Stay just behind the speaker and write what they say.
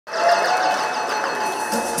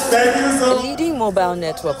The leading mobile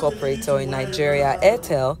network operator in Nigeria,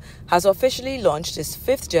 Airtel, has officially launched its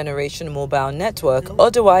fifth-generation mobile network,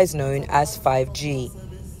 otherwise known as 5G.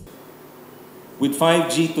 With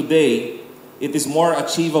 5G today, it is more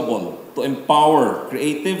achievable to empower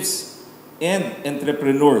creatives and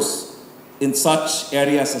entrepreneurs in such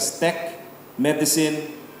areas as tech,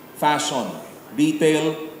 medicine, fashion,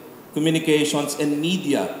 retail, communications, and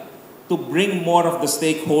media to bring more of the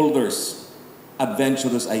stakeholders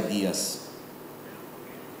adventurous ideas.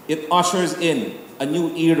 It ushers in a new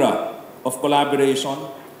era of collaboration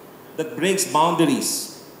that breaks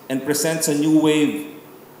boundaries and presents a new wave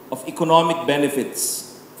of economic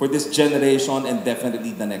benefits for this generation and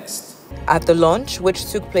definitely the next. At the launch, which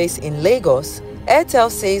took place in Lagos, Airtel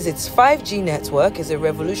says its 5G network is a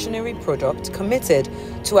revolutionary product committed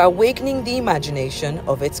to awakening the imagination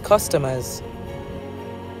of its customers.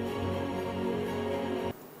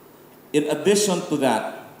 In addition to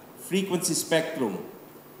that, frequency spectrum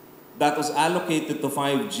that was allocated to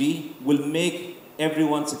 5G will make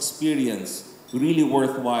everyone's experience really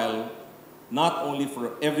worthwhile, not only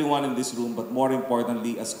for everyone in this room, but more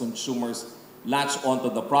importantly, as consumers latch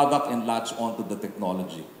onto the product and latch onto the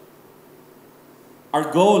technology.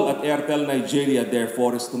 Our goal at Airtel Nigeria,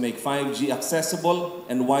 therefore, is to make 5G accessible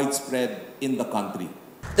and widespread in the country.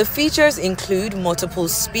 The features include multiple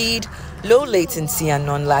speed, low latency and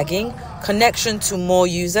non-lagging, connection to more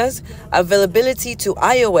users, availability to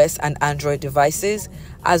iOS and Android devices,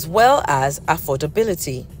 as well as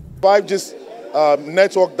affordability. 5G's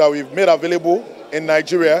network that we've made available in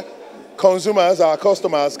Nigeria, consumers, our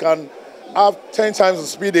customers, can have 10 times the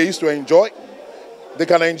speed they used to enjoy. They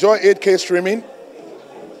can enjoy 8K streaming.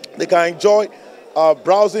 They can enjoy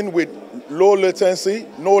browsing with low latency,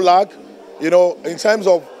 no lag. In terms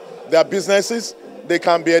of their businesses, they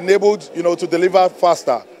can be enabled, to deliver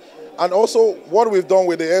faster. And also, what we've done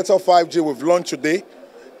with the Airtel 5G we've launched today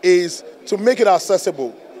is to make it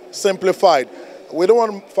accessible, simplified. We don't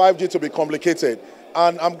want 5G to be complicated.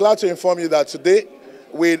 And I'm glad to inform you that today,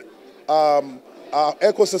 with our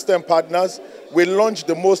ecosystem partners, we launched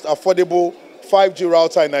the most affordable 5G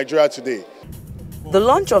router in Nigeria today. The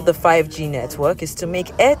launch of the 5G network is to make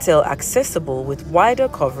Airtel accessible with wider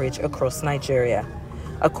coverage across Nigeria.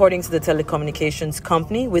 According to the telecommunications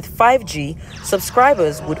company, with 5G,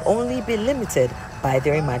 subscribers would only be limited by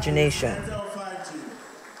their imagination.